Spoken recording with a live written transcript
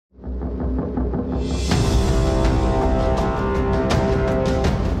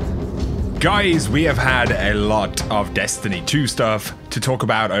Guys, we have had a lot of Destiny 2 stuff to talk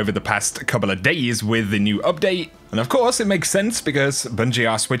about over the past couple of days with the new update. And of course, it makes sense because Bungie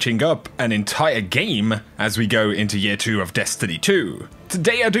are switching up an entire game as we go into year 2 of Destiny 2.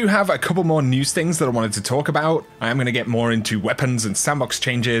 Today I do have a couple more news things that I wanted to talk about. I am going to get more into weapons and sandbox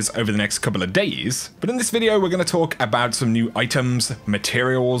changes over the next couple of days. But in this video, we're going to talk about some new items,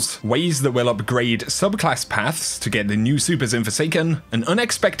 materials, ways that will upgrade subclass paths to get the new supers in Forsaken, an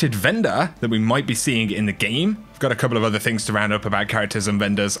unexpected vendor that we might be seeing in the game. Got a couple of other things to round up about characters and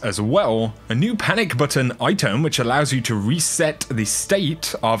vendors as well. A new panic button item which allows you to reset the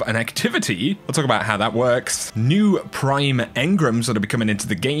state of an activity. We'll talk about how that works. New prime engrams that are coming into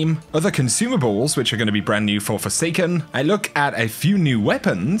the game. Other consumables which are going to be brand new for Forsaken. I look at a few new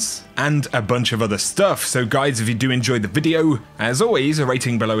weapons and a bunch of other stuff. So guys, if you do enjoy the video, as always, a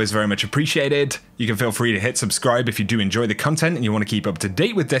rating below is very much appreciated. You can feel free to hit subscribe if you do enjoy the content and you want to keep up to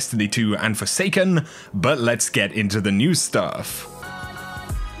date with Destiny 2 and Forsaken. But let's get into the new stuff.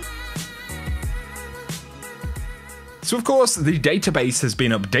 So of course, the database has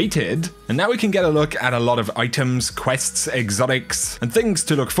been updated, and now we can get a look at a lot of items, quests, exotics, and things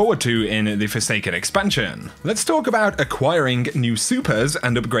to look forward to in the Forsaken expansion. Let's talk about acquiring new supers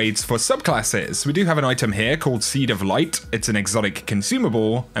and upgrades for subclasses. We do have an item here called Seed of Light. It's an exotic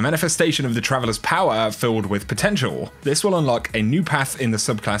consumable, a manifestation of the Traveler's power filled with potential. This will unlock a new path in the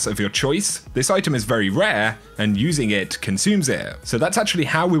subclass of your choice. This item is very rare, and using it consumes it. So that's actually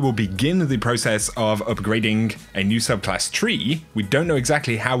how we will begin the process of upgrading a new subclass tree. We don't know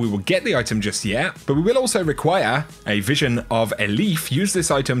exactly how we will get the item just yet, but we will also require a vision of a leaf. Use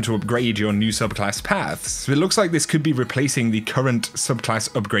this item to upgrade your new subclass paths. So it looks like this could be replacing the current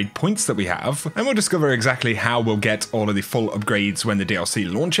subclass upgrade points that we have, and we'll discover exactly how we'll get all of the full upgrades when the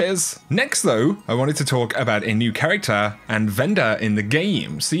DLC launches. Next though, I wanted to talk about a new character and vendor in the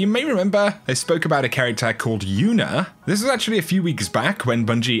game. So you may remember I spoke about a character called Yuna. This was actually a few weeks back when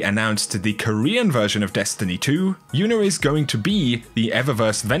Bungie announced the Korean version of Destiny 2. Yuna is going to be the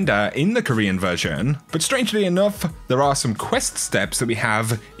Eververse vendor in the Korean version, but strangely enough, there are some quest steps that we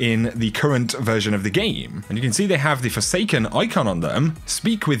have in the current version of the game. And you can see they have the Forsaken icon on them.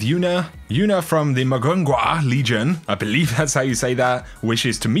 Speak with Yuna. Yuna from the Magungwa Legion, I believe that's how you say that,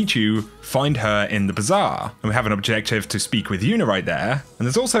 wishes to meet you. Find her in the bazaar. And we have an objective to speak with Yuna right there. And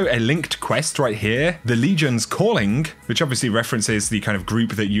there's also a linked quest right here, the Legion's Calling, which obviously references the kind of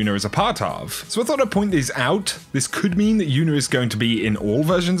group that Yuna is a part of. So I thought I'd point these out. This could mean that Yuna is going to be in all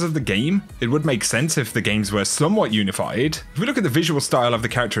versions of the game. It would make sense if the games were somewhat unified. If we look at the visual style of the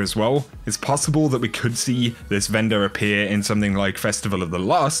character as well, it's possible that we could see this vendor appear in something like Festival of the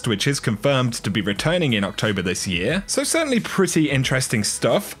Lost, which is confirmed to be returning in October this year. So certainly pretty interesting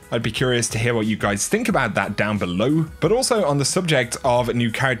stuff. I'd be curious to hear what you guys think about that down below. But also on the subject of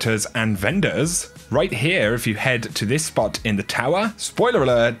new characters and vendors, right here, if you head to this spot in the tower, spoiler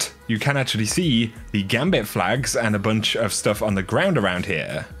alert, you can actually see the Gambit flags and a bunch of stuff on the ground around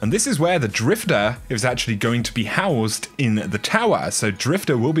here. And this is where the Drifter is actually going to be housed in the tower. So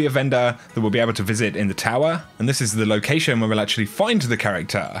Drifter will be a vendor that we'll be able to visit in the tower. And this is the location where we'll actually find the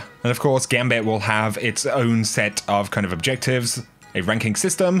character. And of course, Gambit will have its own set of kind of objectives, a ranking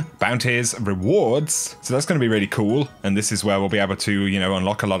system, bounties, rewards. So that's going to be really cool. And this is where we'll be able to,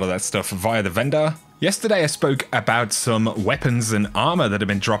 unlock a lot of that stuff via the vendor. Yesterday I spoke about some weapons and armor that have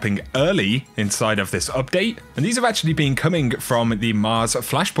been dropping early inside of this update, and these have actually been coming from the Mars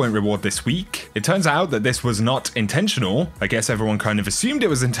Flashpoint reward this week. It turns out that this was not intentional. I guess everyone kind of assumed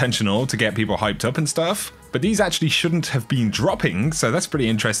it was intentional to get people hyped up and stuff, but these actually shouldn't have been dropping, so that's pretty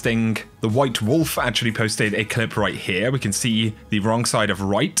interesting. The White Wolf actually posted a clip right here. We can see the wrong side of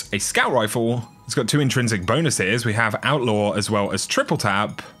right, a scout rifle. It's got 2 intrinsic bonuses. We have Outlaw as well as Triple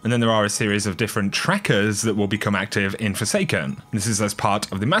Tap, and then there are a series of different trackers that will become active in Forsaken. This is as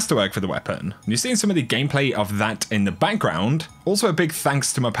part of the masterwork for the weapon. And you're seeing some of the gameplay of that in the background. Also a big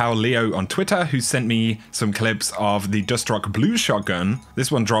thanks to my pal Leo on Twitter, who sent me some clips of the Dustrock Blue shotgun.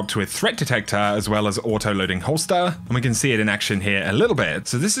 This one dropped with threat detector as well as auto-loading holster, and we can see it in action here a little bit.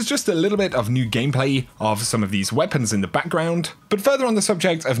 So this is just a little bit of new gameplay of some of these weapons in the background. But further on the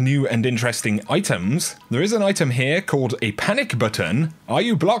subject of new and interesting items, there is an item here called a panic button. Are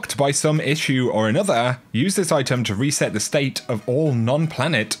you blocked by some issue or another? Use this item to reset the state of all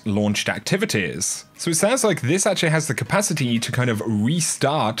non-planet launched activities. So it sounds like this actually has the capacity to kind of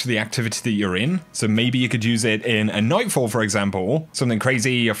restart the activity that you're in. So maybe you could use it in a nightfall, for example. Something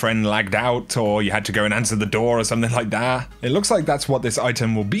crazy, your friend lagged out, or you had to go and answer the door or something like that. It looks like that's what this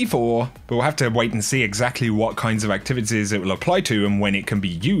item will be for, but we'll have to wait and see exactly what kinds of activities it will apply to and when it can be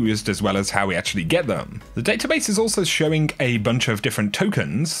used, as well as how we actually get them. The database is also showing a bunch of different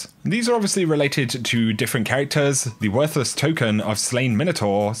tokens. These are obviously related to different characters. The worthless token of Slain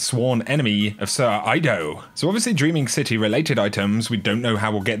Minotaur, sworn enemy of Sir Ido. So obviously Dreaming City related items, we don't know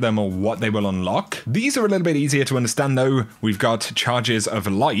how we'll get them or what they will unlock. These are a little bit easier to understand though. We've got charges of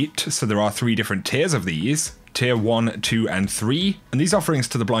light, so there are 3 different tiers of these. Tier 1, 2, and 3. And these offerings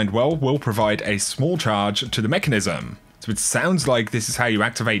to the Blind Well will provide a small charge to the mechanism. So it sounds like this is how you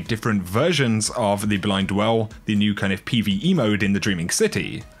activate different versions of the Blind Well, the new kind of PvE mode in the Dreaming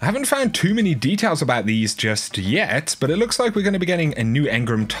City. I haven't found too many details about these just yet, but it looks like we're going to be getting a new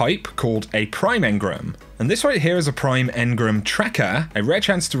engram type called a Prime Engram. And this right here is a Prime Engram Tracker, a rare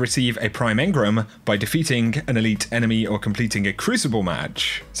chance to receive a Prime Engram by defeating an elite enemy or completing a Crucible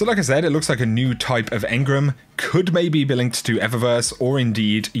match. So like I said, it looks like a new type of engram, could maybe be linked to Eververse or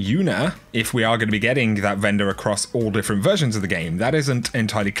indeed Una, if we are going to be getting that vendor across all different versions of the game. That isn't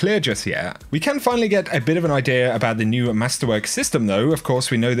entirely clear just yet. We can finally get a bit of an idea about the new Masterwork system though. Of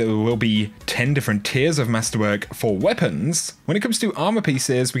course, we know that there will be 10 different tiers of Masterwork for weapons. When it comes to armor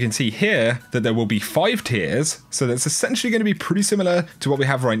pieces, we can see here that there will be 5 tiers, so that's essentially going to be pretty similar to what we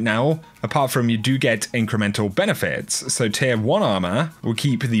have right now, apart from you do get incremental benefits. So tier 1 armor will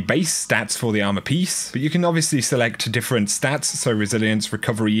keep the base stats for the armor piece, but you can obviously select different stats, so resilience,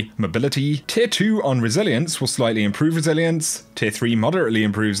 recovery, mobility. Tier 2 on resilience will slightly improve resilience, tier 3 moderately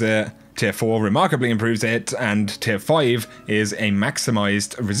improves it, tier 4 remarkably improves it, and tier 5 is a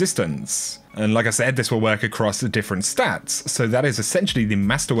maximized resistance. And like I said, this will work across the different stats, so that is essentially the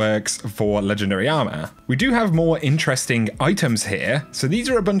Masterworks for Legendary Armor. We do have more interesting items here, so these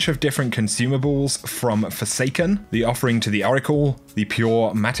are a bunch of different consumables from Forsaken, the offering to the Oracle, the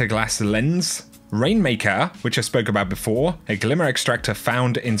Pure Matter Glass Lens, Rainmaker, which I spoke about before, a Glimmer Extractor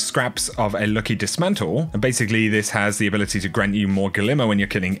found in scraps of a Lucky Dismantle, and basically this has the ability to grant you more Glimmer when you're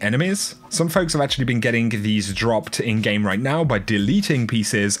killing enemies. Some folks have actually been getting these dropped in-game right now by deleting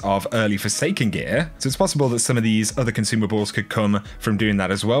pieces of early Forsaken gear, so it's possible that some of these other consumables could come from doing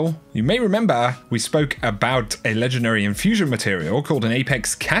that as well. You may remember we spoke about a legendary infusion material called an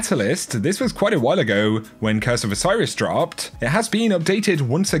Apex Catalyst. This was quite a while ago when Curse of Osiris dropped. It has been updated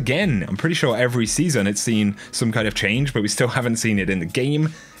once again. I'm pretty sure every season it's seen some kind of change, but we still haven't seen it in the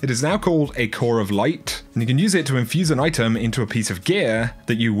game. It is now called a Core of Light, and you can use it to infuse an item into a piece of gear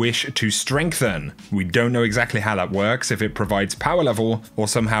that you wish to strengthen. We don't know exactly how that works, if it provides power level or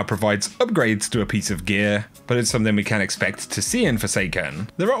somehow provides upgrades to a piece of gear, but it's something we can expect to see in Forsaken.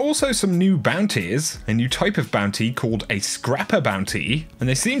 There are also some new bounties, a new type of bounty called a Scrapper Bounty, and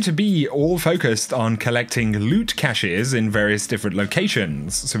they seem to be all focused on collecting loot caches in various different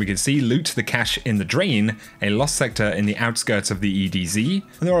locations. So we can see Loot the Cache in the Drain, a lost sector in the outskirts of the EDZ,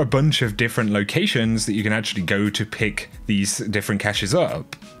 and there are a bunch of different locations that you can actually go to pick these different caches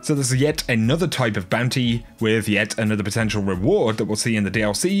up. So there's yet another type of bounty with yet another potential reward that we'll see in the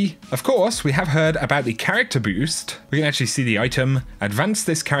DLC. Of course, we have heard about the character boost. We can actually see the item, advance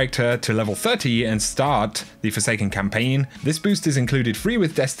this character to level 30 and start the Forsaken campaign. This boost is included free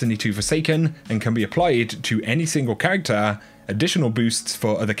with Destiny 2 Forsaken and can be applied to any single character. Additional boosts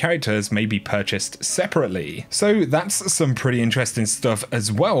for other characters may be purchased separately. So that's some pretty interesting stuff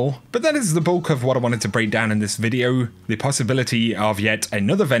as well. But that is the bulk of what I wanted to break down in this video. The possibility of yet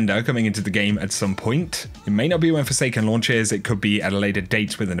another vendor coming into the game at some point. It may not be when Forsaken launches, it could be at a later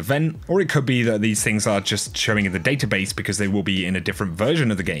date with an event, or it could be that these things are just showing in the database because they will be in a different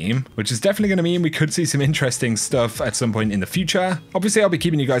version of the game, which is definitely going to mean we could see some interesting stuff at some point in the future. Obviously, I'll be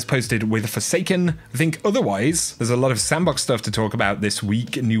keeping you guys posted with Forsaken. I think otherwise, there's a lot of sandbox stuff to talk about this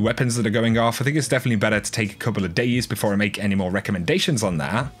week, new weapons that are going off. I think it's definitely better to take a couple of days before I make any more recommendations on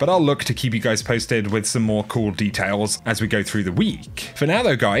that, but I'll look to keep you guys posted with some more cool details as we go through the week. For now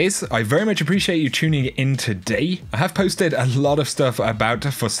though guys, I very much appreciate you tuning in today. I have posted a lot of stuff about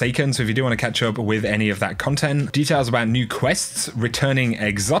Forsaken, so if you do want to catch up with any of that content, details about new quests, returning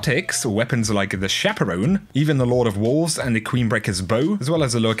exotics, weapons like the Chaperone, even the Lord of Wolves and the Queenbreaker's Bow, as well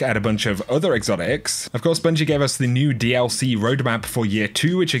as a look at a bunch of other exotics. Of course, Bungie gave us the new DLC roadmap for year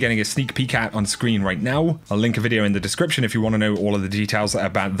 2, which you're getting a sneak peek at on screen right now. I'll link a video in the description if you want to know all of the details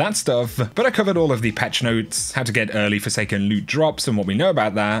about that stuff, but I covered all of the patch notes, how to get early Forsaken loot drops and what we know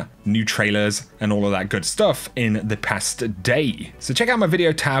about that, new trailers and all of that good stuff in the past day. So check out my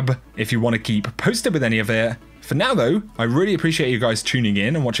video tab if you want to keep posted with any of it, For now though, I really appreciate you guys tuning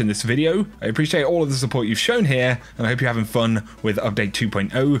in and watching this video. I appreciate all of the support you've shown here, and I hope you're having fun with update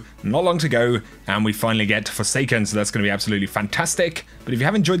 2.0. Not long to go, and we finally get Forsaken, so that's going to be absolutely fantastic. But if you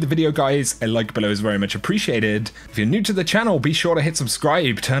have enjoyed the video, guys, a like below is very much appreciated. If you're new to the channel, be sure to hit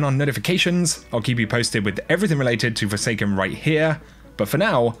subscribe, turn on notifications. I'll keep you posted with everything related to Forsaken right here. But for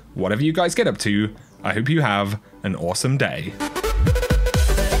now, whatever you guys get up to, I hope you have an awesome day.